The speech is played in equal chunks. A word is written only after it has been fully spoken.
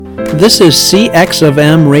This is CX of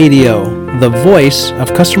M Radio, the voice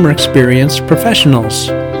of customer experience professionals.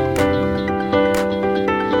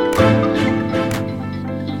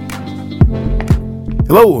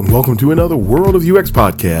 Hello and welcome to another World of UX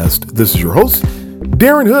podcast. This is your host,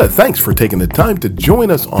 Darren Hood. Thanks for taking the time to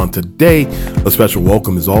join us on today. A special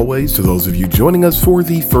welcome as always to those of you joining us for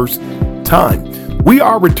the first time. We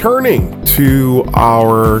are returning to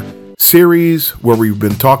our series where we've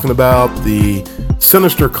been talking about the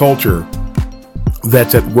sinister culture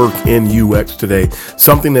that's at work in UX today.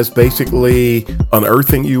 Something that's basically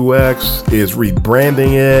unearthing UX, is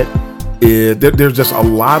rebranding it. There's just a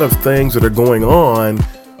lot of things that are going on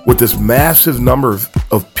with this massive number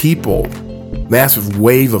of people, massive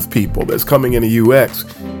wave of people that's coming into UX.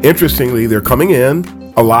 Interestingly, they're coming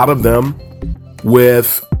in, a lot of them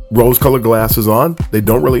with rose-colored glasses on. They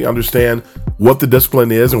don't really understand what the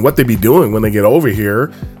discipline is and what they be doing when they get over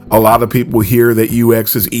here. A lot of people hear that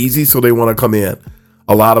UX is easy, so they want to come in.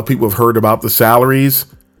 A lot of people have heard about the salaries,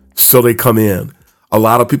 so they come in. A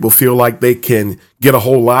lot of people feel like they can get a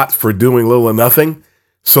whole lot for doing little or nothing,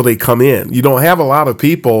 so they come in. You don't have a lot of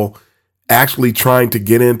people actually trying to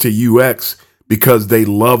get into UX because they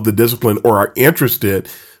love the discipline or are interested.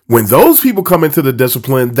 When those people come into the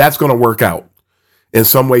discipline, that's going to work out in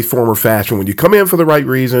some way, form, or fashion. When you come in for the right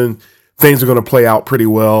reason, things are going to play out pretty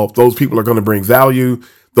well. Those people are going to bring value.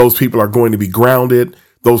 Those people are going to be grounded.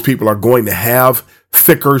 Those people are going to have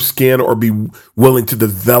thicker skin or be willing to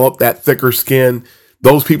develop that thicker skin.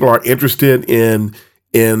 Those people are interested in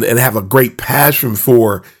and have a great passion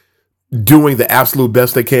for doing the absolute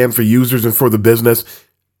best they can for users and for the business.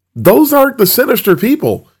 Those aren't the sinister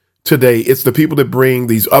people today. It's the people that bring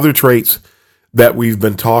these other traits that we've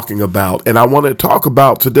been talking about. And I want to talk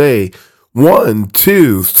about today 1,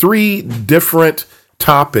 2, 3 different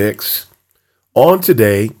topics on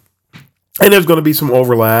today. And there's going to be some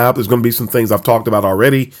overlap. There's going to be some things I've talked about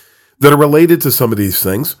already that are related to some of these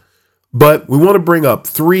things. But we want to bring up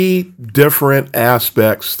 3 different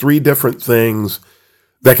aspects, 3 different things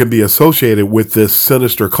that can be associated with this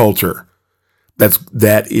sinister culture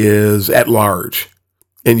that is at large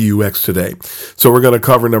in UX today. So we're going to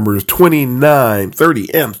cover numbers 29,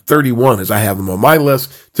 30, and 31 as I have them on my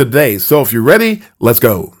list today. So if you're ready, let's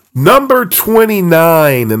go. Number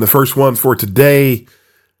 29, and the first one for today,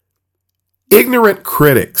 ignorant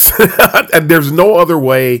critics. And there's no other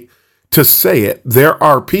way to say it. There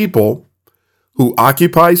are people who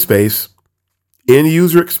occupy space in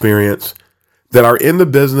user experience that are in the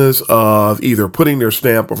business of either putting their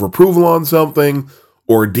stamp of approval on something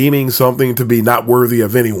or deeming something to be not worthy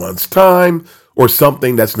of anyone's time or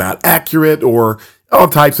something that's not accurate or all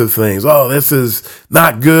types of things. Oh, this is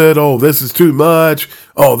not good. Oh, this is too much.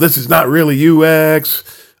 Oh, this is not really UX.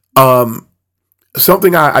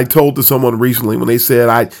 Something I told to someone recently when they said,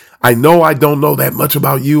 I know I don't know that much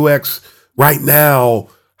about UX right now.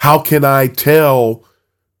 How can I tell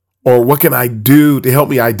or what can I do to help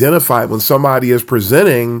me identify when somebody is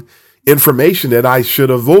presenting information that I should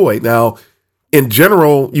avoid? Now, in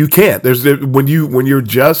general, you can't. When you're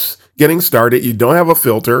just getting started, you don't have a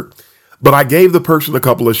filter. But I gave the person a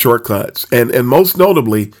couple of shortcuts. And most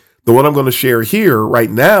notably, the one I'm going to share here right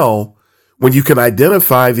now, when you can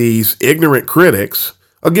identify these ignorant critics,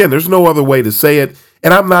 again, there's no other way to say it.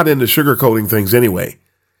 And I'm not into sugarcoating things anyway.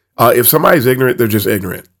 If somebody's ignorant, they're just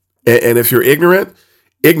ignorant. And if you're ignorant,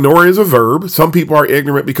 ignore is a verb. Some people are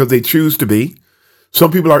ignorant because they choose to be.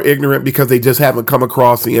 Some people are ignorant because they just haven't come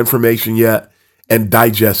across the information yet and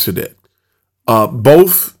digested it.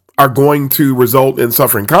 Both are going to result in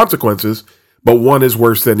suffering consequences, but one is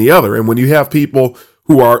worse than the other. And when you have people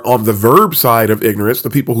who are on the verb side of ignorance,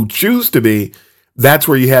 the people who choose to be, that's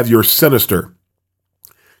where you have your sinister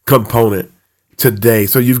component today.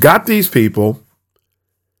 So you've got these people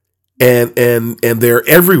and they're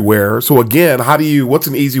everywhere. So again, what's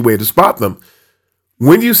an easy way to spot them?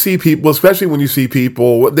 When you see people, especially when you see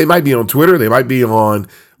people, they might be on Twitter, they might be on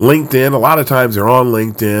LinkedIn. A lot of times they're on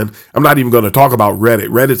LinkedIn. I'm not even going to talk about Reddit.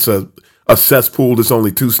 Reddit's a cesspool that's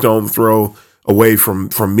only 2 stones throw away from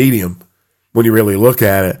Medium when you really look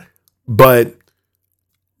at it. But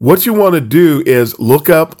what you want to do is look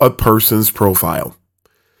up a person's profile.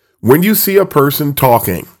 When you see a person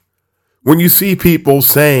talking, when you see people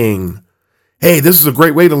saying, hey, this is a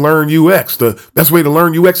great way to learn UX. The best way to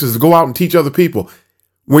learn UX is to go out and teach other people.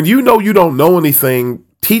 When you know you don't know anything,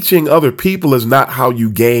 teaching other people is not how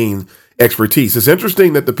you gain expertise. It's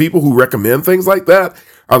interesting that the people who recommend things like that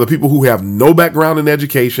are the people who have no background in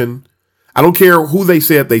education. I don't care who they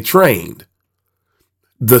said they trained.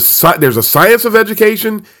 There's a science of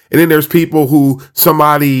education, and then there's people who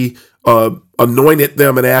somebody anointed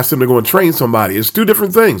them and asked them to go and train somebody. It's two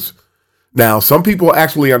different things. Now, some people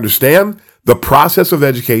actually understand the process of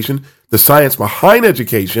education, the science behind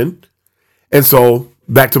education. And so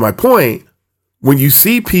back to my point, when you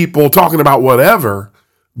see people talking about whatever,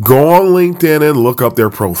 go on LinkedIn and look up their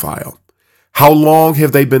profile. How long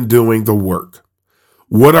have they been doing the work?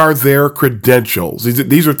 What are their credentials?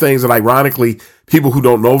 These are things that, ironically, people who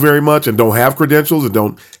don't know very much and don't have credentials and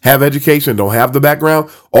don't have education, don't have the background,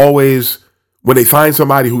 always, when they find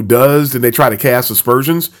somebody who does, then they try to cast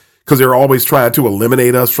aspersions because they're always trying to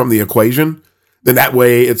eliminate us from the equation. Then that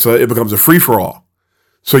way it becomes a free-for-all.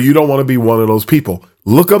 So you don't want to be one of those people.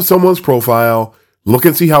 Look up someone's profile, look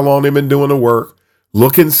and see how long they've been doing the work,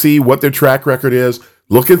 look and see what their track record is,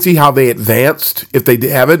 look and see how they advanced, if they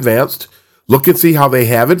have advanced, look and see how they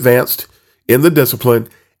have advanced in the discipline.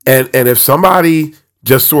 And if somebody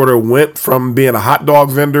just sort of went from being a hot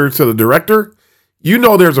dog vendor to the director, you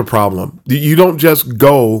know there's a problem. You don't just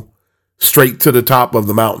go straight to the top of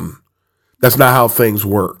the mountain. That's not how things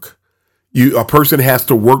work. A person has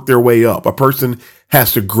to work their way up. A person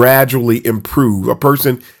has to gradually improve. A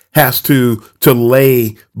person has to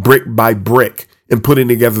lay brick by brick in putting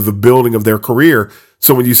together the building of their career.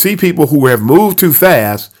 So when you see people who have moved too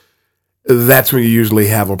fast, that's when you usually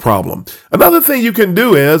have a problem. Another thing you can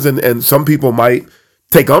do is, and some people might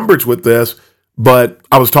take umbrage with this, but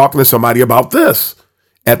I was talking to somebody about this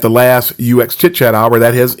at the last UX Chit Chat hour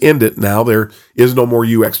that has ended now. There is no more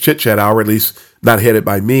UX Chit Chat hour, at least not headed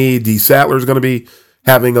by me. Dee Sattler is going to be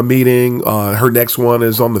having a meeting. Her next one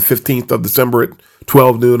is on the 15th of December at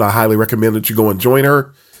 12 noon. I highly recommend that you go and join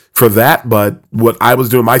her for that. But what I was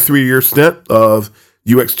doing, my 3-year stint of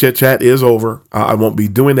UX Chit Chat is over. I won't be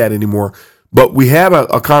doing that anymore. But we had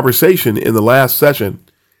a conversation in the last session,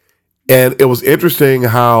 and it was interesting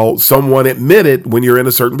how someone admitted when you're in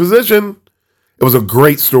a certain position, it was a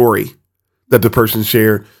great story that the person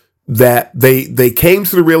shared, that they came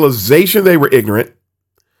to the realization they were ignorant.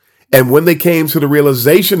 And when they came to the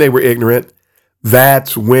realization they were ignorant,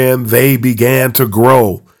 that's when they began to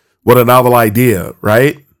grow. What a novel idea,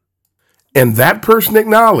 right? And that person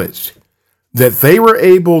acknowledged that they were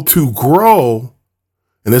able to grow,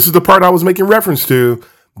 and this is the part I was making reference to,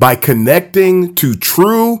 by connecting to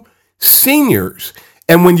true seniors.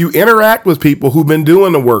 And when you interact with people who've been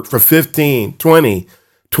doing the work for 15, 20,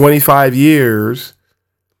 25 years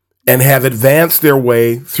and have advanced their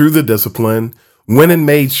way through the discipline, went and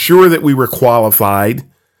made sure that we were qualified,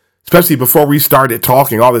 especially before we started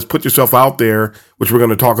talking, all this put yourself out there, which we're going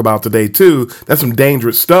to talk about today too, that's some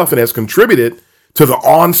dangerous stuff and has contributed to the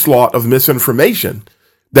onslaught of misinformation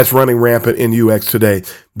that's running rampant in UX today.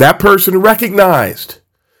 That person recognized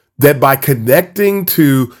that by connecting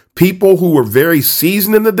to people who were very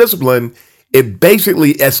seasoned in the discipline, it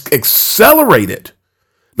basically accelerated,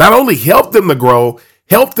 not only helped them to grow,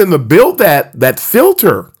 helped them to build that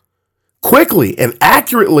filter quickly and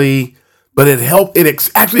accurately, but it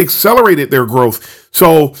actually accelerated their growth.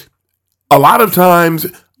 So a lot of times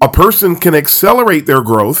a person can accelerate their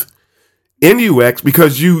growth in UX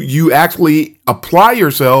because you actually apply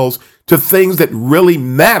yourselves to things that really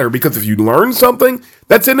matter. Because if you learn something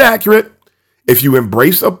that's inaccurate, if you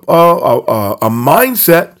embrace a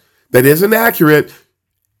mindset that isn't accurate,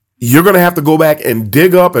 you're going to have to go back and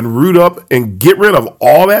dig up and root up and get rid of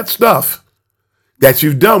all that stuff that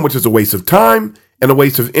you've done, which is a waste of time and a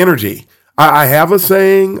waste of energy. I have a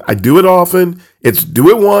saying, I do it often. It's do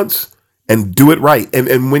it once and do it right.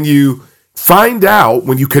 And when you find out,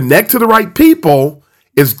 when you connect to the right people,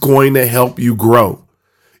 it's going to help you grow.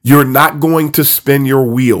 You're not going to spin your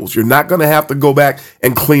wheels. You're not going to have to go back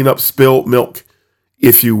and clean up spilled milk,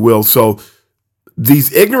 if you will. So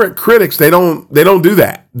these ignorant critics, they don't do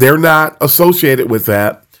that. They're not associated with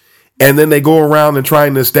that. And then they go around and try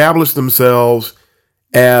and establish themselves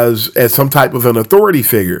as some type of an authority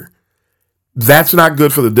figure. That's not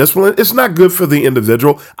good for the discipline. It's not good for the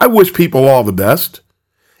individual. I wish people all the best.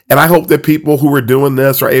 And I hope that people who are doing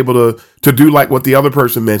this are able to do like what the other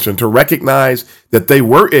person mentioned, to recognize that they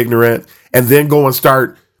were ignorant and then go and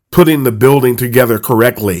start putting the building together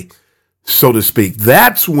correctly, so to speak.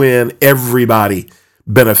 That's when everybody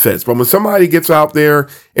benefits. But when somebody gets out there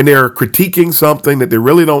and they're critiquing something that they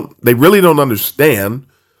really don't understand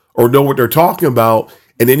or know what they're talking about,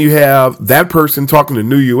 and then you have that person talking to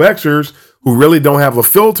new UXers who really don't have a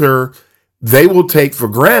filter, they will take for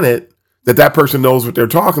granted that person knows what they're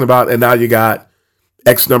talking about. And now you got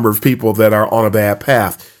X number of people that are on a bad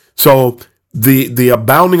path. So the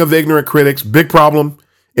abounding of ignorant critics, big problem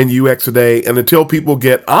in UX today. And until people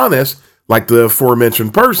get honest, like the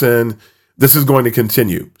aforementioned person, this is going to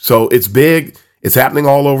continue. So it's big. It's happening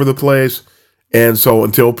all over the place. And so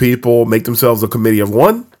until people make themselves a committee of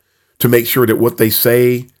one to make sure that what they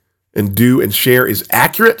say and do and share is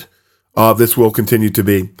accurate, this will continue to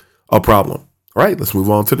be a problem. All right, let's move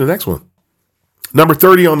on to the next one. Number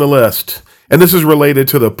 30 on the list, and this is related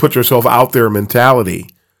to the put yourself out there mentality.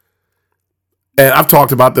 And I've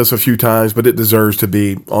talked about this a few times, but it deserves to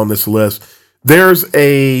be on this list. There's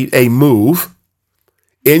a move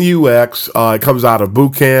in UX. It comes out of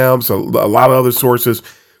boot camps, a lot of other sources,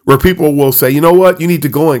 where people will say, you know what, you need to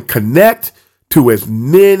go and connect to as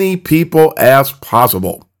many people as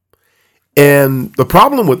possible. And the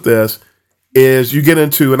problem with this is you get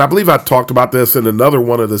into, and I believe I talked about this in another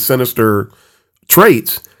one of the Sinister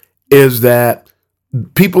traits, is that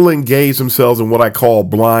people engage themselves in what I call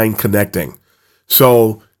blind connecting.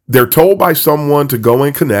 So they're told by someone to go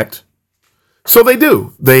and connect. So they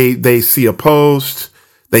do. They see a post.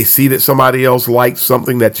 They see that somebody else liked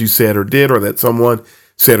something that you said or did, or that someone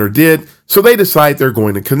said or did. So they decide they're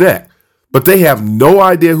going to connect. But they have no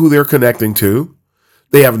idea who they're connecting to.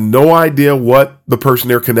 They have no idea what the person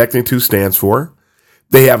they're connecting to stands for.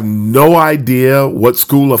 They have no idea what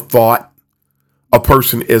school of thought a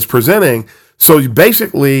person is presenting. So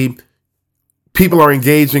basically, people are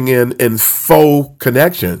engaging in faux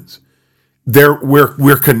connections.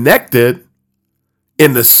 We're connected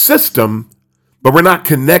in the system, but we're not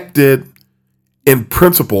connected in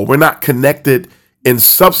principle. We're not connected in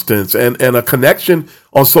substance. And a connection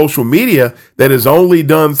on social media that is only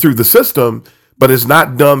done through the system, but is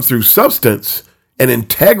not done through substance and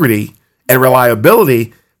integrity and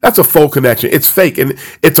reliability, that's a faux connection. It's fake. And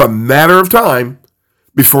it's a matter of time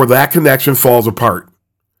before that connection falls apart,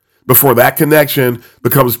 before that connection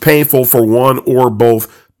becomes painful for one or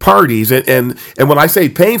both parties. And when I say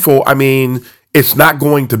painful, I mean it's not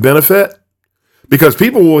going to benefit, because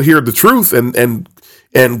people will hear the truth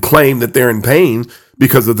and claim that they're in pain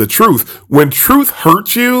because of the truth. When truth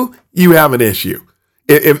hurts you, you have an issue.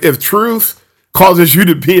 If truth causes you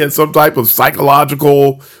to be in some type of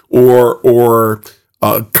psychological or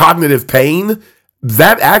cognitive pain,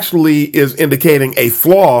 that actually is indicating a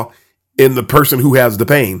flaw in the person who has the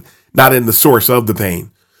pain, not in the source of the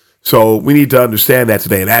pain. So we need to understand that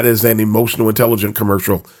today. That is an emotional intelligence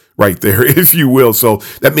commercial right there, if you will. So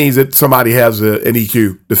that means that somebody has an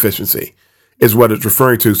EQ deficiency is what it's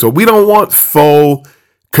referring to. So we don't want faux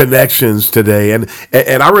connections today. And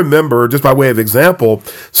I remember, just by way of example,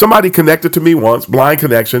 somebody connected to me once, blind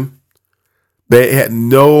connection. They had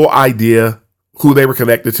no idea who they were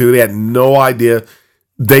connected to. They had no idea.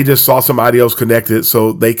 They just saw somebody else connected,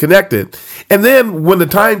 so they connected. And then when the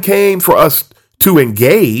time came for us to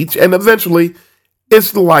engage, and eventually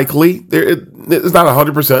it's likely, it's not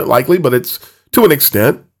 100% likely, but it's to an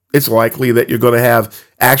extent, it's likely that you're going to have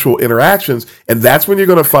actual interactions. And that's when you're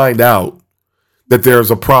going to find out that there's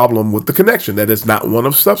a problem with the connection, that it's not one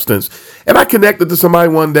of substance. And I connected to somebody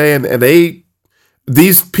one day, and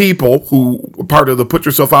these people who are part of the put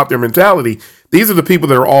yourself out there mentality, these are the people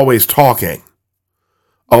that are always talking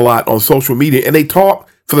a lot on social media, and they talk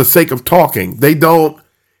for the sake of talking. They don't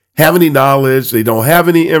have any knowledge. They don't have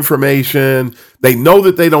any information. They know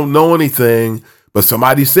that they don't know anything, but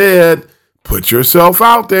somebody said, put yourself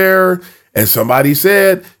out there. And somebody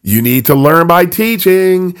said, you need to learn by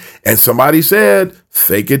teaching. And somebody said,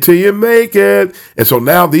 fake it till you make it. And so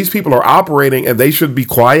now these people are operating, and they should be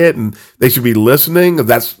quiet and they should be listening.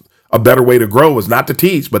 That's a better way to grow, is not to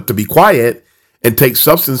teach, but to be quiet and take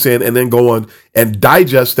substance in, and then go on and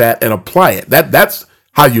digest that and apply it. That's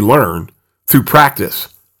how you learn, through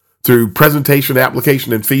practice, through presentation,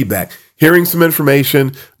 application, and feedback. Hearing some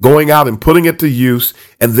information, going out and putting it to use,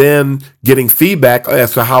 and then getting feedback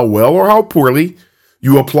as to how well or how poorly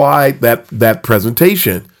you applied that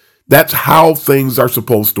presentation. That's how things are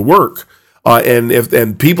supposed to work.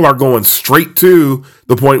 And people are going straight to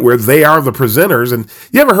the point where they are the presenters. And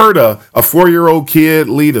you ever heard a 4-year-old kid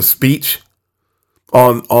lead a speech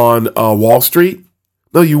on Wall Street?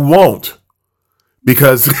 No, you won't.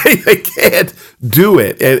 Because they can't do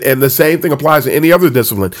it. And the same thing applies to any other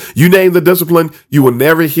discipline. You name the discipline, you will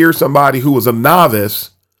never hear somebody who was a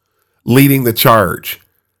novice leading the charge.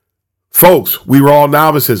 Folks, we were all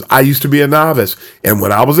novices. I used to be a novice. And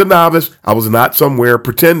when I was a novice, I was not somewhere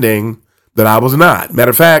pretending that I was not.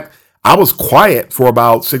 Matter of fact, I was quiet for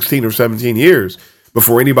about 16 or 17 years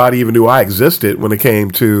before anybody even knew I existed when it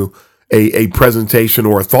came to a presentation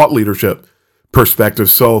or a thought leadership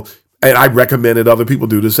perspective. So, and I recommended other people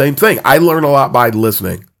do the same thing. I learned a lot by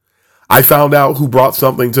listening. I found out who brought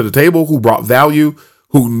something to the table, who brought value,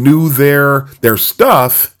 who knew their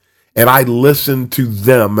stuff, and I listened to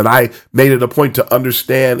them, and I made it a point to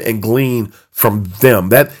understand and glean from them.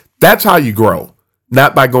 That's how you grow.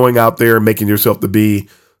 not by going out there and making yourself to be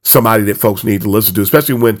somebody that folks need to listen to,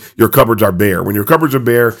 especially when your cupboards are bare. When your cupboards are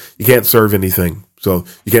bare, you can't serve anything. So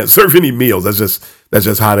you can't serve any meals. That's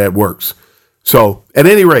just how that works. So at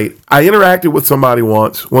any rate, I interacted with somebody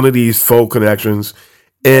once, one of these faux connections,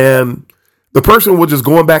 and the person was just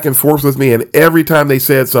going back and forth with me. And every time they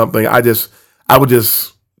said something, I would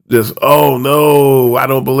just, oh no, I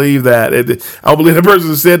don't believe that. I don't believe the person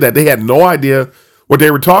who said that. They had no idea what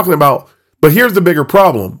they were talking about. But here's the bigger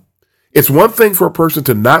problem. It's one thing for a person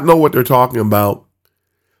to not know what they're talking about,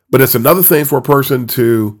 but it's another thing for a person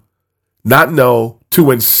to not know,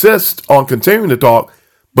 to insist on continuing to talk,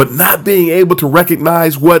 but not being able to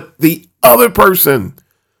recognize what the other person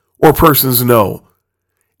or persons know.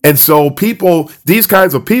 And so these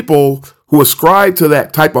kinds of people who ascribe to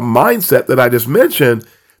that type of mindset that I just mentioned,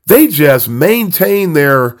 they just maintain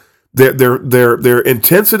their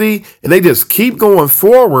intensity, and they just keep going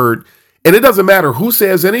forward. And it doesn't matter who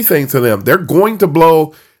says anything to them. They're going to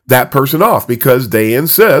blow that person off because they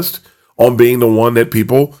insist on being the one that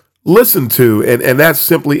people listen to. And that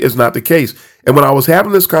simply is not the case. And when I was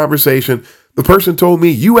having this conversation, the person told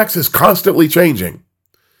me UX is constantly changing.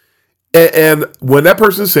 And when that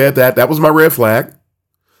person said that, that was my red flag.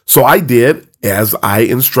 So I did as I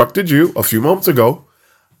instructed you a few moments ago.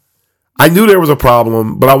 I knew there was a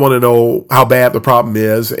problem, but I want to know how bad the problem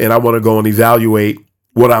is. And I want to go and evaluate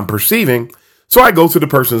what I'm perceiving. So I go to the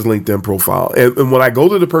person's LinkedIn profile. And when I go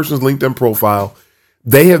to the person's LinkedIn profile,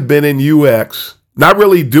 they have been in UX, not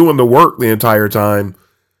really doing the work the entire time,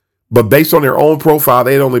 but based on their own profile,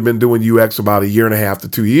 they had only been doing UX about 1.5 to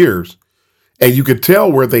 2 years. And you could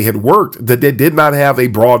tell where they had worked that they did not have a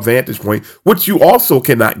broad vantage point, which you also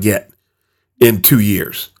cannot get in 2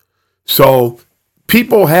 years. So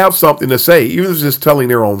people have something to say, even if it's just telling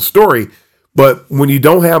their own story. But when you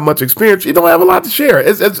don't have much experience, you don't have a lot to share.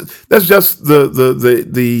 That's just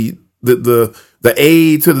the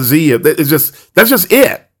A to the Z. That's just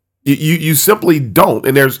it. You simply don't,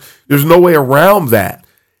 and there's no way around that.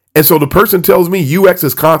 And so the person tells me UX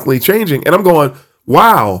is constantly changing, and I'm going,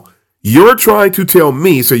 wow, you're trying to tell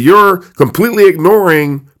me, so you're completely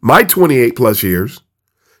ignoring my 28 plus years,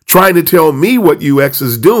 trying to tell me what UX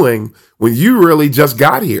is doing when you really just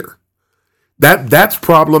got here. That's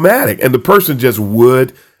problematic. And the person just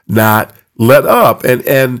would not let up.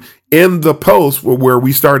 And in the post where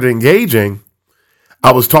we started engaging,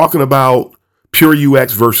 I was talking about pure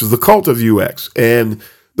UX versus the cult of UX. And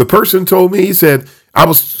the person told me, he said, I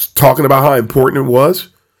was talking about how important it was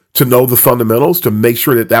to know the fundamentals, to make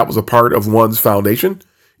sure that that was a part of one's foundation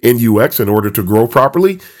in UX in order to grow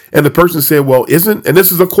properly. And the person said, well, and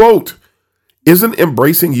this is a quote, isn't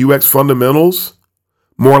embracing UX fundamentals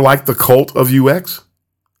more like the cult of UX?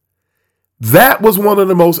 That was one of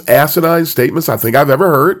the most asinine statements I think I've ever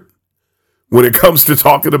heard when it comes to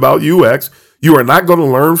talking about UX. You are not going to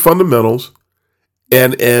learn fundamentals,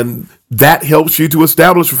 and that helps you to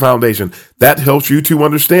establish a foundation. That helps you to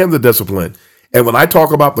understand the discipline. And when I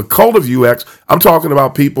talk about the cult of UX, I'm talking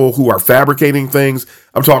about people who are fabricating things.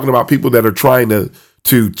 I'm talking about people that are trying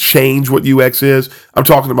to change what UX is. I'm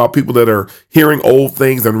talking about people that are hearing old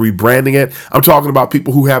things and rebranding it. I'm talking about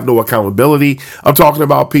people who have no accountability. I'm talking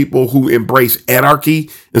about people who embrace anarchy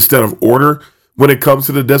instead of order when it comes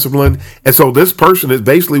to the discipline. And so this person is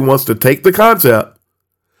basically wants to take the concept,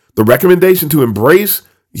 the recommendation to embrace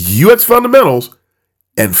UX fundamentals,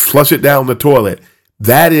 and flush it down the toilet.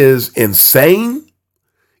 That is insane.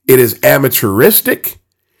 It is amateuristic.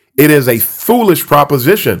 It is a foolish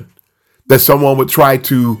proposition that someone would try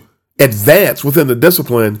to advance within the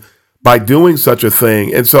discipline by doing such a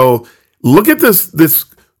thing. And so look at this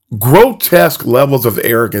grotesque levels of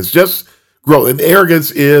arrogance. Just grow. And arrogance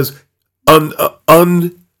is how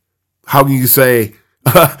can you say,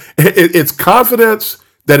 it's confidence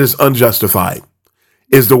that is unjustified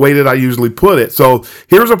is the way that I usually put it. So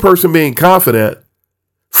here's a person being confident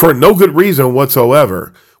for no good reason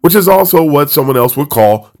whatsoever, which is also what someone else would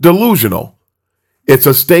call delusional. It's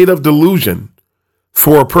a state of delusion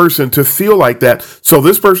for a person to feel like that. So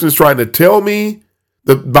this person is trying to tell me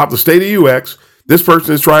about the state of UX. This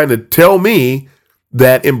person is trying to tell me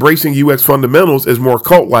that embracing UX fundamentals is more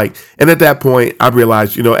cult-like. And at that point, I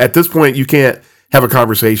realized, at this point, you can't have a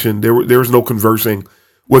conversation. There was no conversing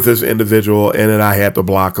with this individual. And then I had to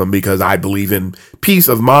block them because I believe in peace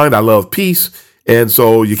of mind. I love peace. And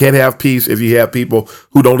so you can't have peace if you have people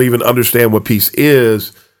who don't even understand what peace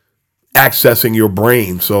is accessing your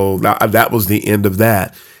brain. So that was the end of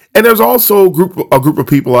that. And there's also a group of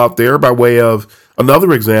people out there, by way of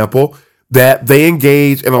another example, that they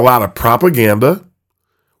engage in a lot of propaganda.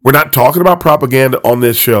 We're not talking about propaganda on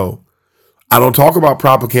this show. I don't talk about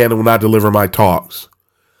propaganda when I deliver my talks.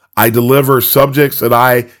 I deliver subjects that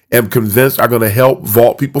I am convinced are going to help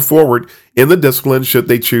vault people forward in the discipline should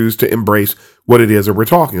they choose to embrace what it is that we're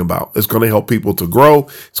talking about. It's going to help people to grow.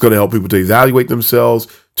 It's going to help people to evaluate themselves,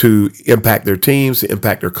 to impact their teams, to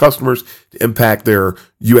impact their customers, to impact their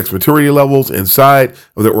UX maturity levels inside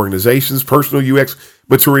of their organizations, personal UX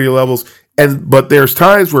maturity levels. But there's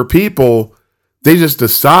times where people, they just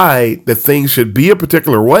decide that things should be a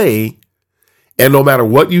particular way. And no matter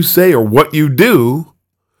what you say or what you do,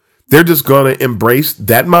 they're just going to embrace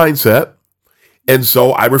that mindset. And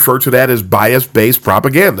so I refer to that as bias-based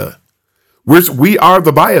propaganda. We are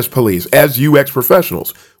the bias police as UX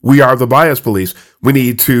professionals. We are the bias police. We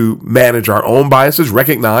need to manage our own biases,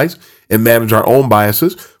 recognize and manage our own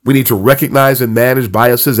biases. We need to recognize and manage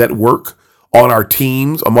biases at work, on our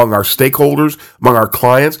teams, among our stakeholders, among our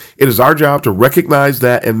clients. It is our job to recognize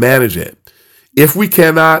that and manage it. If we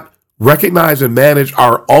cannot recognize and manage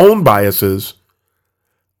our own biases,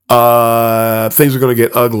 things are going to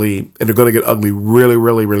get ugly, and they're going to get ugly really,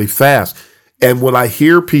 really, really fast. And when I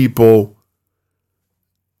hear people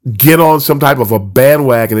get on some type of a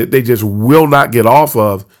bandwagon that they just will not get off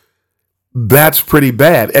of, that's pretty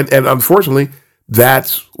bad. And unfortunately,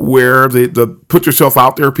 that's where the put yourself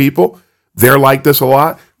out there people, they're like this a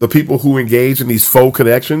lot. The people who engage in these faux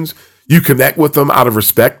connections, you connect with them out of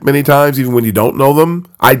respect many times, even when you don't know them.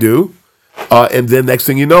 I do. And then next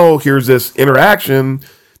thing you know, here's this interaction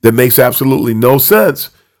that makes absolutely no sense,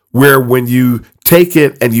 where when you take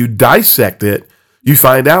it and you dissect it, you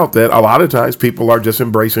find out that a lot of times people are just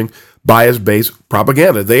embracing bias-based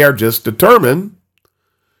propaganda. They are just determined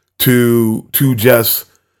to just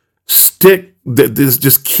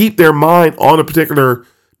just keep their mind on a particular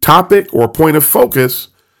topic or point of focus,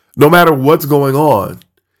 no matter what's going on.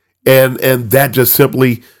 And that just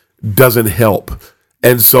simply doesn't help.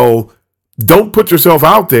 And so don't put yourself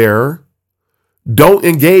out there. Don't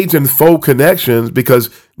engage in faux connections, because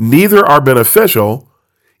neither are beneficial.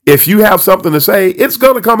 If you have something to say, it's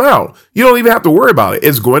going to come out. You don't even have to worry about it.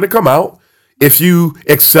 It's going to come out. If you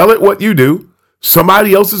excel at what you do,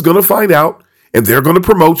 somebody else is going to find out, and they're going to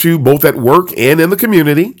promote you both at work and in the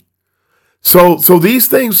community. So these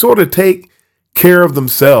things sort of take care of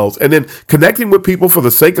themselves. And then connecting with people for the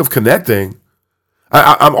sake of connecting.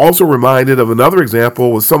 I'm also reminded of another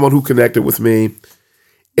example with someone who connected with me,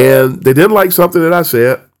 and they didn't like something that I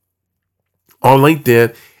said on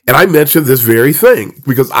LinkedIn. And I mentioned this very thing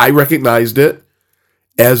because I recognized it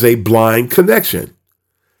as a blind connection.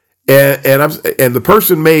 And the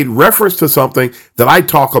person made reference to something that I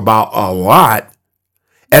talk about a lot,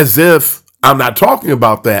 as if I'm not talking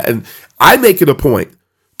about that. And I make it a point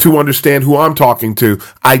to understand who I'm talking to.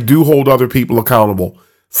 I do hold other people accountable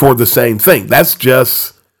for the same thing. That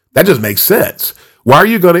just makes sense. Why are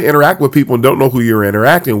you going to interact with people and don't know who you're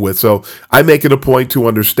interacting with? So I make it a point to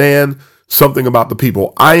understand something about the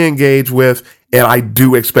people I engage with, and I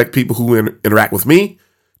do expect people who interact with me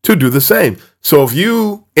to do the same. So if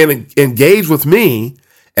you engage with me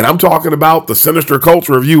and I'm talking about the sinister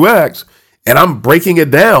culture of UX, and I'm breaking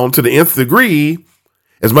it down to the nth degree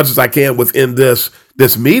as much as I can within this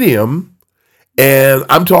medium, and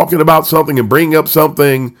I'm talking about something and bringing up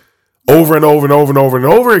something over and over and over and over and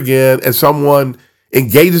over again, and someone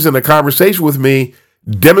engages in a conversation with me,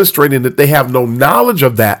 demonstrating that they have no knowledge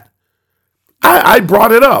of that, I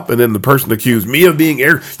brought it up, and then the person accused me of being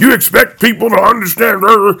arrogant. You expect people to understand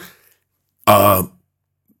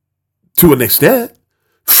to an extent,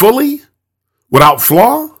 fully, without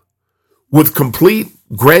flaw, with complete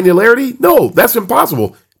granularity? No, that's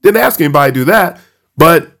impossible. Didn't ask anybody to do that,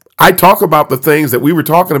 but I talk about the things that we were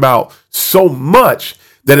talking about so much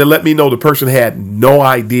that it let me know the person had no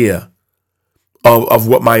idea of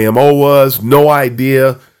what my MO was, no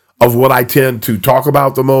idea of what I tend to talk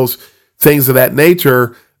about the most, things of that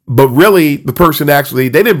nature. But really, the person actually,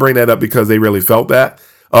 they didn't bring that up because they really felt that.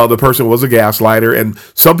 The person was a gaslighter, and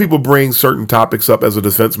some people bring certain topics up as a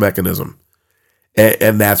defense mechanism.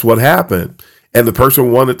 And that's what happened. And the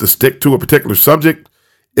person wanted to stick to a particular subject.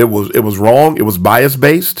 It was wrong. It was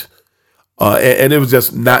bias-based. And it was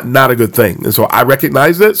just not a good thing. And so I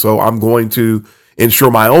recognized it. So I'm going to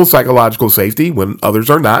ensure my own psychological safety when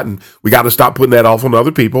others are not. And we got to stop putting that off on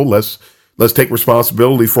other people. Let's take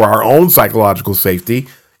responsibility for our own psychological safety.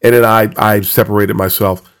 And then I separated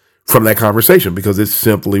myself from that conversation because it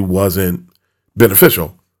simply wasn't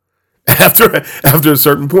beneficial. After a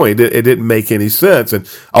certain point, it didn't make any sense. And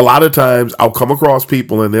a lot of times I'll come across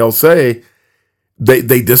people and they'll say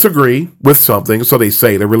they disagree with something. So they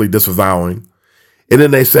say they're really disavowing. And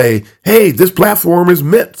then they say, hey, this platform is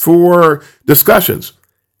meant for discussions.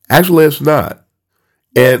 Actually, it's not.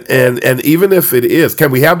 And even if it is,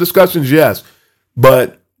 can we have discussions? Yes.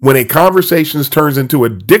 But when a conversation turns into a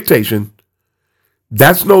dictation,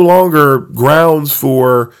 that's no longer grounds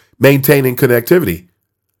for maintaining connectivity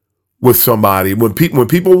with somebody. When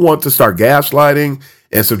people want to start gaslighting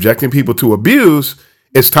and subjecting people to abuse,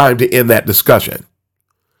 it's time to end that discussion.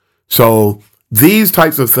 So these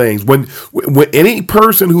types of things, when any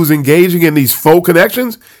person who's engaging in these faux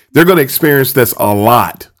connections, they're going to experience this a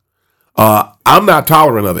lot. I'm not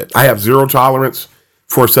tolerant of it. I have zero tolerance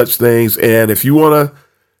for such things. And if you want to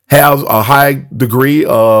have a high degree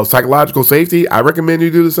of psychological safety, I recommend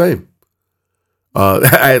you do the same. I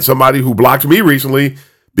had somebody who blocked me recently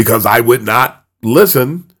because I would not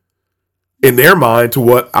listen in their mind to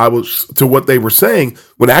what they were saying,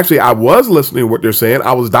 when actually I was listening to what they're saying.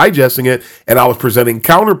 I was digesting it and I was presenting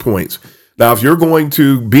counterpoints. Now, if you're going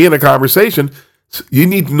to be in a conversation, you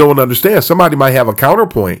need to know and understand somebody might have a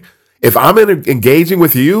counterpoint. If I'm engaging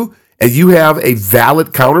with you and you have a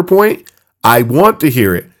valid counterpoint, I want to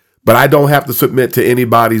hear it, but I don't have to submit to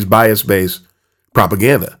anybody's bias-based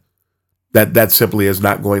propaganda. That simply is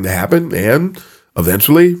not going to happen. And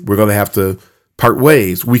eventually we're going to have to part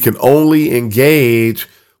ways. We can only engage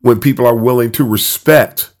when people are willing to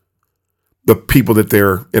respect the people that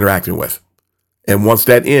they're interacting with. And once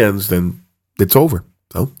that ends, then it's over.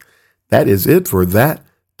 So that is it for that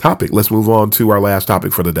topic. Let's move on to our last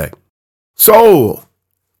topic for the day. So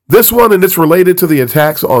this one, and it's related to the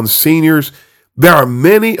attacks on seniors. There are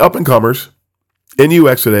many up-and-comers in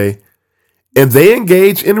UX today, and they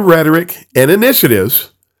engage in rhetoric and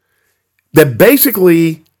initiatives that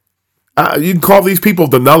basically, you can call these people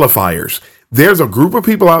the nullifiers. There's a group of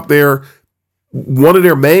people out there, one of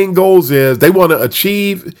their main goals is they want to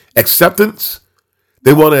achieve acceptance.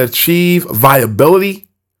 They want to achieve viability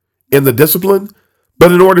in the discipline.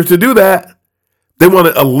 But in order to do that, they want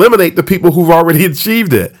to eliminate the people who've already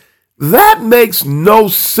achieved it. That makes no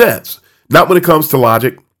sense. Not when it comes to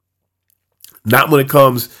logic, not when it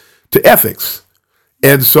comes to ethics.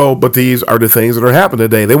 And so, but these are the things that are happening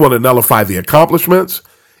today. They want to nullify the accomplishments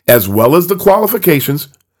as well as the qualifications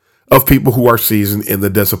of people who are seasoned in the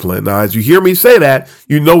discipline. Now, as you hear me say that,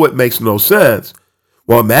 you know it makes no sense.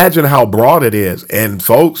 Well, imagine how broad it is. And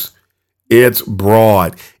folks, it's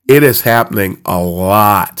broad. It is happening a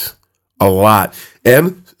lot.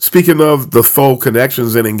 And speaking of the faux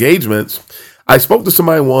connections and engagements, I spoke to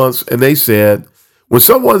somebody once and they said, when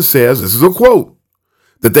someone says, this is a quote,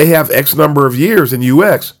 that they have X number of years in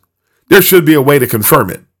UX, there should be a way to confirm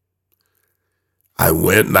it. I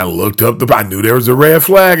went and I looked up I knew there was a red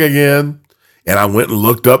flag again. And I went and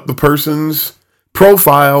looked up the person's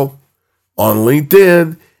profile on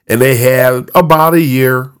LinkedIn, and they had about a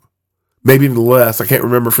year, maybe less, I can't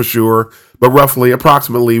remember for sure, but roughly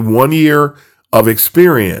approximately 1 year of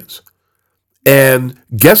experience. And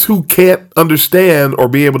guess who can't understand or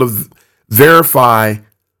be able to verify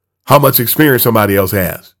how much experience somebody else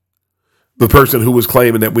has? The person who was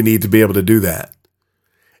claiming that we need to be able to do that.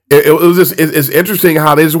 It's interesting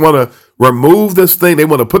how they just want to remove this thing. They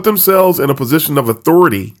want to put themselves in a position of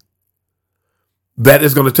authority that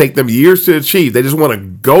is going to take them years to achieve. They just want to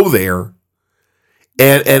go there.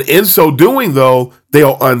 And in so doing, though,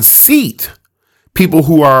 they'll unseat people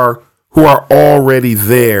who are already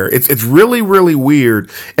there. It's really, really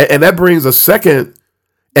weird. And that brings a second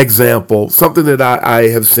example, something that I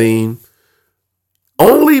have seen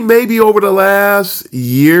only maybe over the last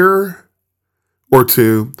year or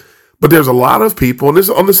two, but there's a lot of people, and this is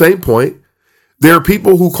on the same point. There are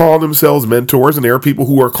people who call themselves mentors, and there are people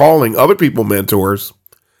who are calling other people mentors,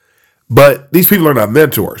 but these people are not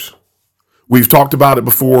mentors. We've talked about it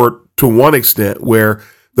before to one extent, where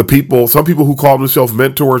some people who call themselves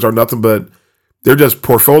mentors are nothing but, they're just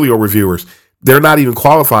portfolio reviewers. They're not even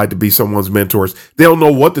qualified to be someone's mentors. They don't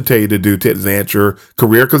know what to tell you to do to advance your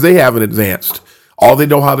career because they haven't advanced. All they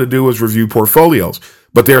know how to do is review portfolios.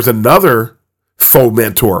 But there's another faux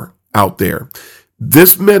mentor out there.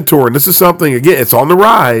 This mentor, and this is something, again, it's on the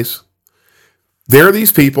rise. There are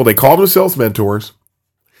these people, they call themselves mentors.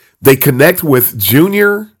 They connect with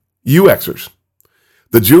junior UXers.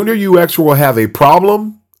 The junior UXer will have a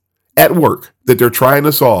problem at work that they're trying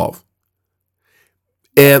to solve.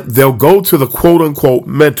 And they'll go to the quote unquote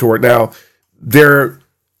mentor. Now,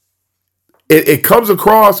 it comes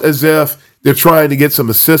across as if they're trying to get some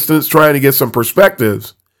assistance, trying to get some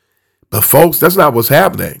perspectives. But folks, that's not what's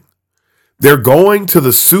happening. They're going to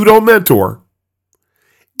the pseudo mentor,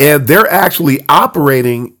 and they're actually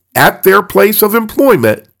operating at their place of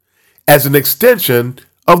employment as an extension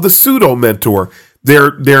of the pseudo mentor.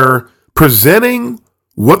 They're presenting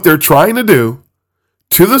what they're trying to do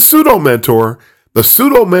to the pseudo mentor, The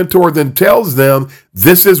pseudo mentor then tells them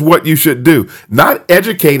this is what you should do, not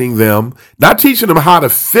educating them, not teaching them how to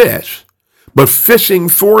fish, but fishing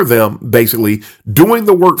for them, basically doing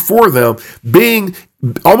the work for them, being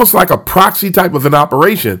almost like a proxy type of an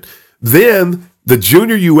operation. Then the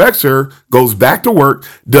junior UXer goes back to work,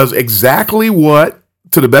 does exactly what,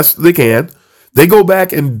 to the best they can. They go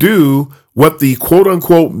back and do what the quote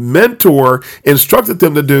unquote mentor instructed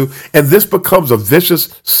them to do. And this becomes a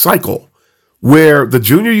vicious cycle where the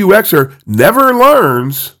junior UXer never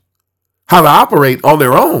learns how to operate on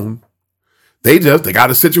their own. They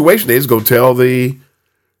got a situation. They just go tell the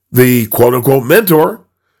quote unquote mentor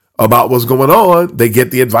about what's going on. They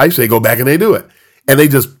get the advice. They go back and they do it. And they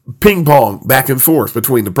just ping pong back and forth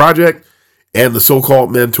between the project and the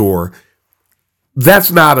so-called mentor.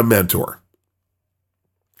 That's not a mentor.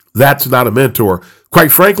 That's not a mentor.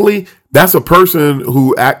 Quite frankly, that's a person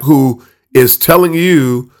who is telling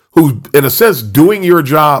you, who's in a sense doing your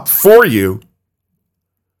job for you.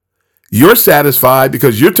 You're satisfied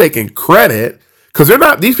because you're taking credit, because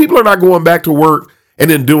these people are not going back to work and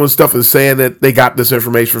then doing stuff and saying that they got this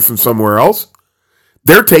information from somewhere else.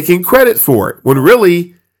 They're taking credit for it when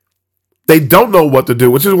really they don't know what to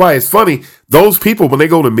do, which is why it's funny. Those people, when they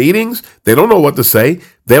go to meetings, they don't know what to say.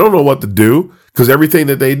 They don't know what to do because everything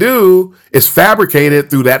that they do is fabricated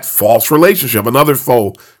through that false relationship, another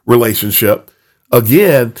faux relationship.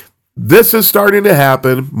 Again, this is starting to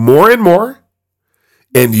happen more and more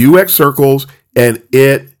in UX circles, and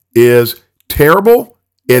it is terrible.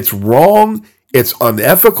 It's wrong. It's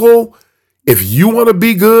unethical. If you want to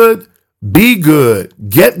be good, get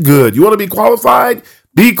good. You want to be qualified,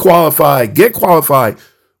 get qualified.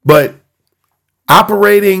 But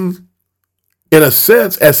operating in a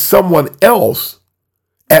sense as someone else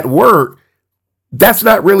at work, that's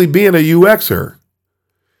not really being a UXer.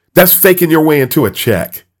 That's faking your way into a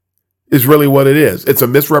check is really what it is. It's a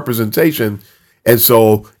misrepresentation. And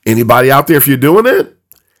so anybody out there, if you're doing it,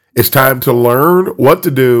 it's time to learn what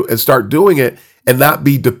to do and start doing it and not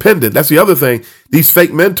be dependent. That's the other thing. These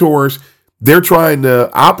fake mentors, they're trying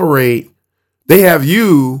to operate. They have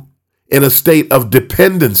you in a state of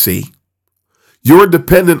dependency. You're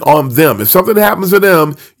dependent on them. If something happens to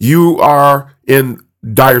them, you are in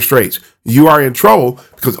dire straits. You are in trouble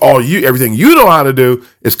because everything you know how to do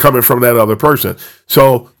is coming from that other person.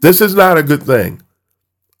 So this is not a good thing.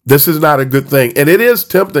 This is not a good thing. And it is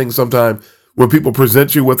tempting sometimes when people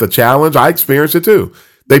present you with a challenge. I experience it too.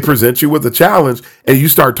 They present you with a challenge and you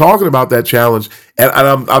start talking about that challenge. And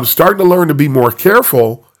I'm starting to learn to be more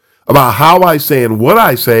careful about how I say and what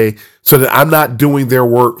I say so that I'm not doing their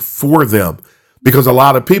work for them. Because a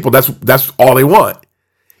lot of people, that's all they want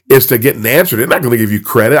is to get an answer. They're not going to give you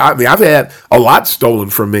credit. I mean, I've had a lot stolen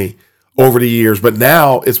from me over the years, but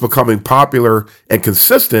now it's becoming popular and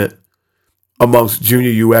consistent amongst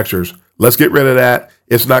junior UXers. Let's get rid of that.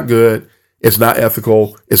 It's not good. It's not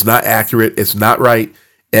ethical. It's not accurate. It's not right.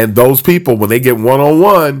 And those people, when they get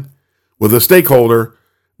one-on-one with a stakeholder,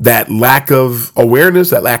 that lack of awareness,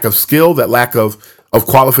 that lack of skill, that lack of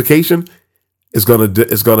qualification is going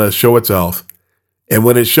to show itself. And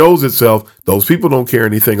when it shows itself, those people don't care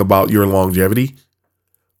anything about your longevity.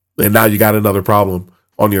 And now you got another problem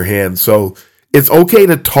on your hands. So it's okay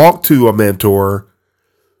to talk to a mentor,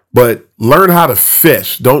 but learn how to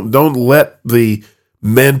fish. Don't let the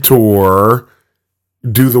mentor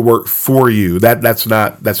do the work for you. That's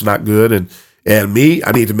not good. And me,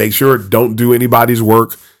 I need to make sure don't do anybody's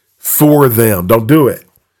work for them. Don't do it.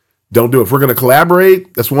 If we're going to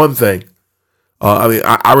collaborate, that's one thing.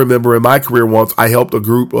 I remember in my career once, I helped a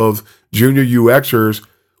group of junior UXers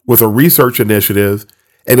with a research initiative,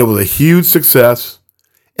 and it was a huge success.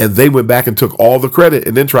 And they went back and took all the credit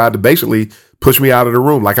and then tried to basically push me out of the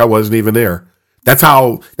room like I wasn't even there. That's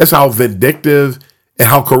how vindictive and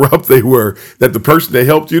how corrupt they were, that the person that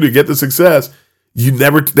helped you to get the success, they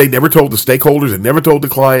never told the stakeholders and never told the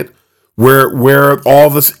client where all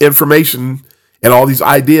this information and all these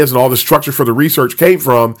ideas and all the structure for the research came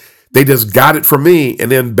from. They just got it from me and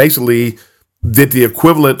then basically did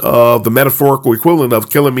the metaphorical equivalent of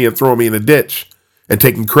killing me and throwing me in a ditch and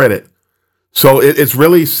taking credit. So it's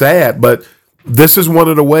really sad, but this is one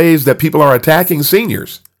of the ways that people are attacking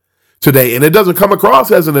seniors today. And it doesn't come across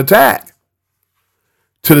as an attack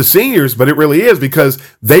to the seniors, but it really is, because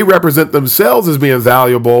they represent themselves as being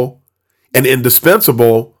valuable and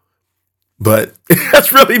indispensable. But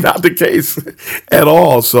that's really not the case at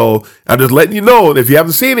all. So I'm just letting you know, if you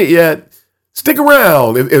haven't seen it yet, stick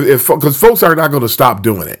around, because folks are not going to stop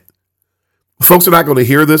doing it. Folks are not going to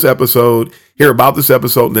hear about this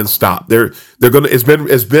episode, and then stop. They're going to.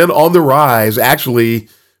 It's been on the rise actually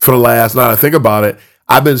for the last. Now that I think about it,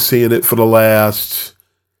 I've been seeing it for the last,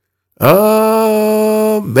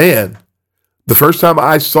 man, the first time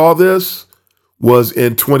I saw this was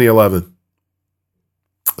in 2011.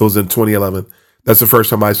 It was in 2011. That's the first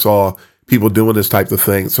time I saw people doing this type of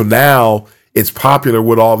thing. So now it's popular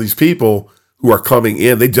with all these people who are coming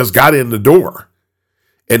in. They just got in the door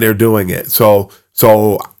and they're doing it. So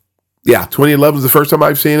yeah, 2011 is the first time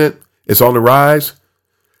I've seen it. It's on the rise.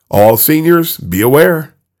 All seniors, be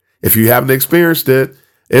aware. If you haven't experienced it,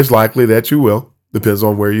 it's likely that you will. Depends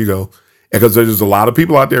on where you go. Because there's a lot of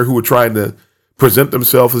people out there who are trying to present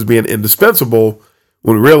themselves as being indispensable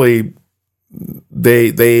when really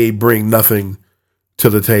they bring nothing to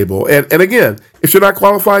the table. And again, if you're not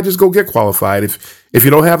qualified, just go get qualified. If you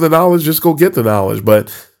don't have the knowledge, just go get the knowledge. But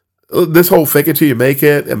this whole fake it till you make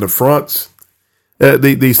it and the fronts,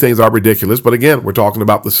 these things are ridiculous. But again, we're talking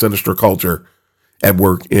about the sinister culture at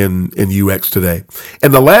work in UX today.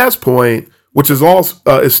 And the last point, which is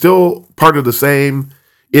still part of the same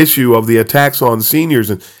issue of the attacks on seniors,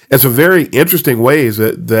 and some very interesting ways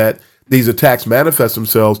that these attacks manifest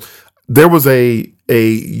themselves. There was a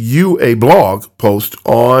blog post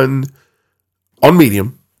on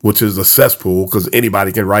Medium, which is a cesspool because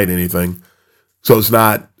anybody can write anything. So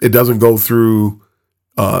it doesn't go through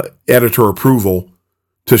editor approval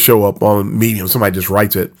to show up on Medium. Somebody just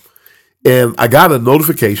writes it. And I got a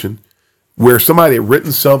notification where somebody had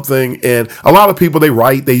written something, and a lot of people, they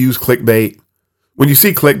use clickbait. When you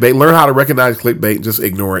see clickbait, learn how to recognize clickbait and just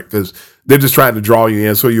ignore it because they're just trying to draw you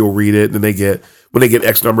in so you'll read it. And when they get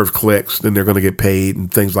X number of clicks, then they're going to get paid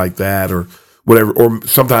and things like that or whatever. Or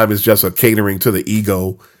sometimes it's just a catering to the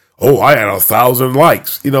ego. Oh, I had 1,000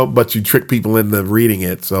 likes, but you trick people into reading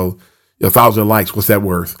it. So 1,000 likes, what's that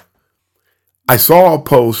worth? I saw a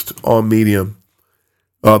post on Medium,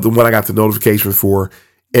 the one I got the notification for,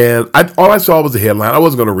 and all I saw was the headline. I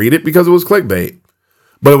wasn't going to read it because it was clickbait,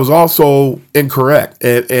 but it was also incorrect,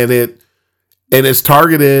 and it's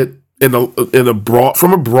targeted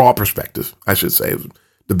from a broad perspective. I should say,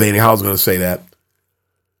 debating how I was going to say that.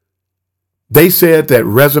 They said that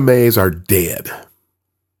resumes are dead.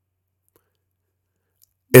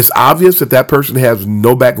 It's obvious that person has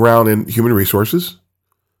no background in human resources.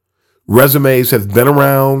 Resumes have been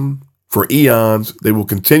around for eons. They will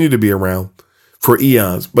continue to be around for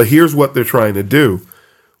eons. But here's what they're trying to do.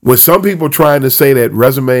 When some people are trying to say that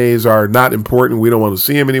resumes are not important, we don't want to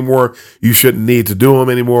see them anymore, you shouldn't need to do them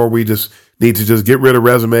anymore, we just need to just get rid of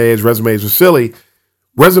resumes are silly.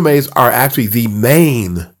 Resumes are actually the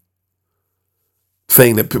main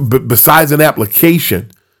thing that, besides an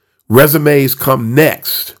application, resumes come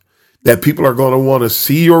next. That people are going to want to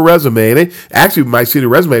see your resume. They actually might see the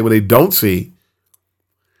resume when they don't see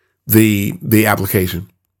the application.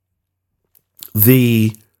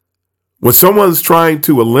 When someone's trying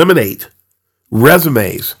to eliminate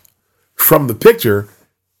resumes from the picture,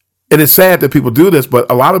 and it's sad that people do this, but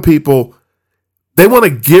a lot of people, they want to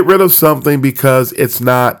get rid of something because it's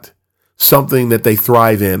not something that they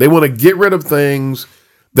thrive in. They want to get rid of things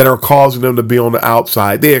that are causing them to be on the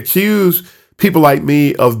outside. They accuse people like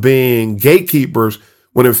me of being gatekeepers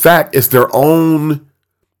when in fact it's their own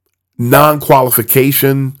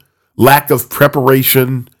non-qualification, lack of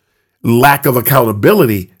preparation, lack of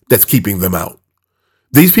accountability that's keeping them out.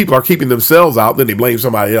 These people are keeping themselves out, then they blame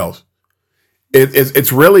somebody else.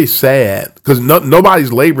 It's really sad because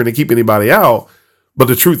nobody's laboring to keep anybody out. But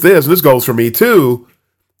the truth is, and this goes for me too,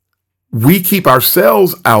 we keep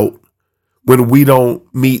ourselves out when we don't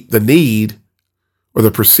meet the need or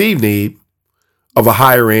the perceived need of a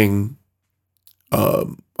hiring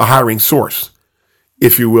source,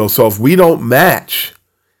 if you will. So if we don't match,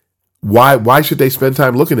 why should they spend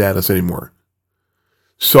time looking at us anymore?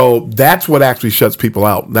 So that's what actually shuts people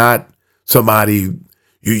out, not somebody,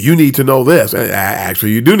 you need to know this.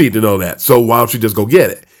 Actually, you do need to know that. So why don't you just go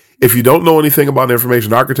get it? If you don't know anything about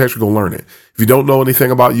information architecture, go learn it. If you don't know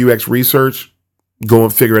anything about UX research, go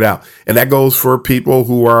and figure it out. And that goes for people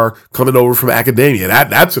who are coming over from academia.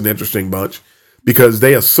 That's an interesting bunch because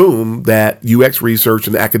they assume that UX research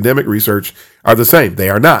and academic research are the same.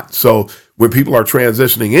 They are not. So when people are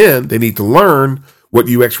transitioning in, they need to learn what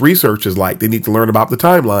UX research is like. They need to learn about the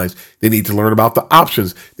timelines. They need to learn about the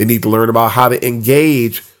options. They need to learn about how to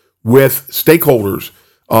engage with stakeholders,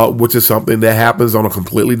 which is something that happens on a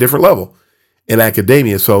completely different level in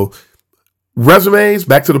academia. So resumes,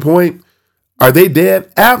 back to the point, are they dead?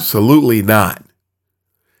 Absolutely not.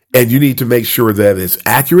 And you need to make sure that it's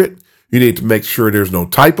accurate. You need to make sure there's no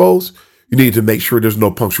typos. You need to make sure there's no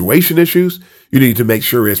punctuation issues. You need to make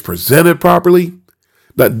sure it's presented properly.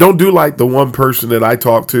 Now, don't do like the one person that I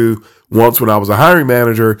talked to once when I was a hiring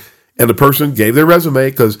manager, and the person gave their resume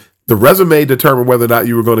because The resume determined whether or not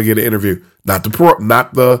you were going to get an interview, not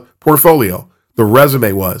the portfolio. The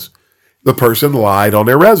resume was. The person lied on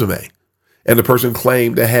their resume, and the person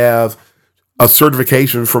claimed to have a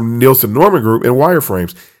certification from Nielsen Norman Group in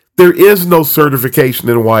wireframes. There is no certification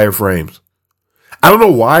in wireframes. I don't know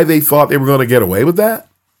why they thought they were going to get away with that.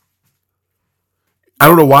 I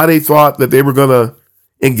don't know why they thought that they were going to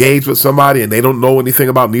engage with somebody and they don't know anything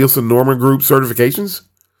about Nielsen Norman Group certifications.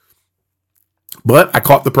 But I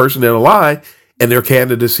caught the person in a lie, and their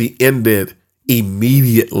candidacy ended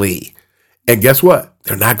immediately. And guess what?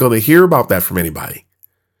 They're not going to hear about that from anybody.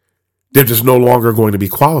 They're just no longer going to be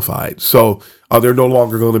qualified. So they're no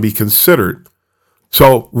longer going to be considered.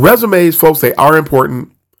 So resumes, folks, they are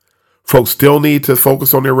important. Folks still need to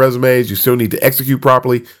focus on their resumes. You still need to execute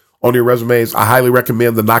properly on your resumes. I highly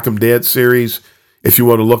recommend the Knock 'em Dead series if you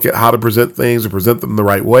want to look at how to present things and present them the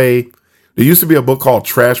right way. There used to be a book called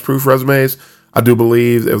Trash Proof Resumes. I do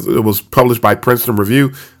believe it was published by Princeton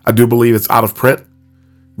Review. I do believe it's out of print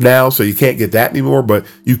now, so you can't get that anymore, but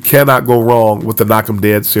you cannot go wrong with the Knock 'em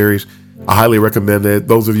Dead series. I highly recommend it.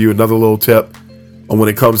 Those of you, another little tip on when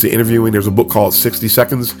it comes to interviewing, there's a book called 60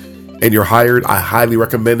 Seconds and You're Hired. I highly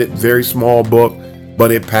recommend it. Very small book, but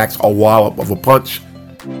it packs a wallop of a punch.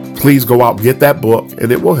 Please go out and get that book, and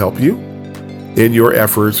it will help you in your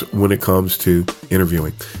efforts when it comes to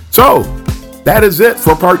interviewing. So that is it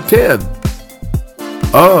for part 10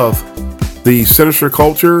 of the Sinister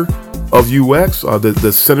Culture of UX,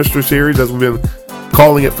 the Sinister series, as we've been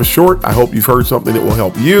calling it for short. I hope you've heard something that will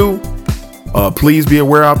help you. Please be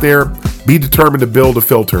aware out there. Be determined to build a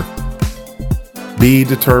filter. Be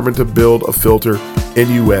determined to build a filter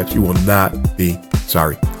in UX. You will not be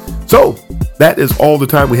sorry. So that is all the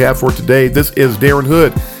time we have for today. This is Darren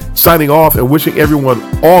Hood signing off and wishing everyone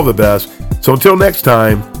all the best. So until next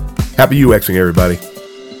time, happy UXing, everybody.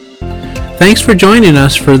 Thanks for joining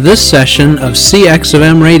us for this session of CX of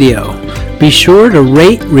M Radio. Be sure to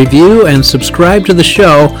rate, review, and subscribe to the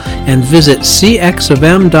show, and visit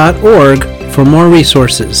cxofm.org for more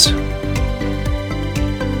resources.